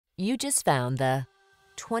You just found the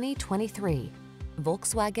 2023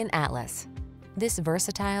 Volkswagen Atlas. This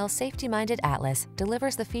versatile, safety-minded Atlas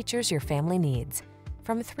delivers the features your family needs.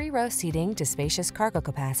 From three-row seating to spacious cargo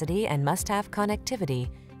capacity and must-have connectivity,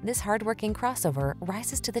 this hardworking crossover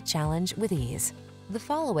rises to the challenge with ease. The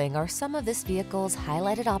following are some of this vehicle's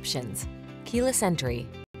highlighted options: keyless entry,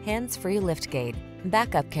 hands-free liftgate,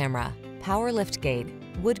 backup camera, power liftgate,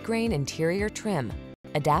 woodgrain interior trim,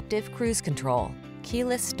 adaptive cruise control,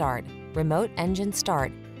 keyless start, remote engine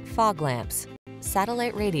start, fog lamps,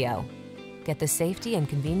 satellite radio. Get the safety and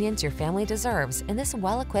convenience your family deserves in this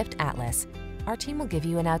well-equipped Atlas. Our team will give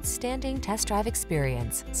you an outstanding test drive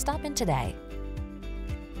experience. Stop in today.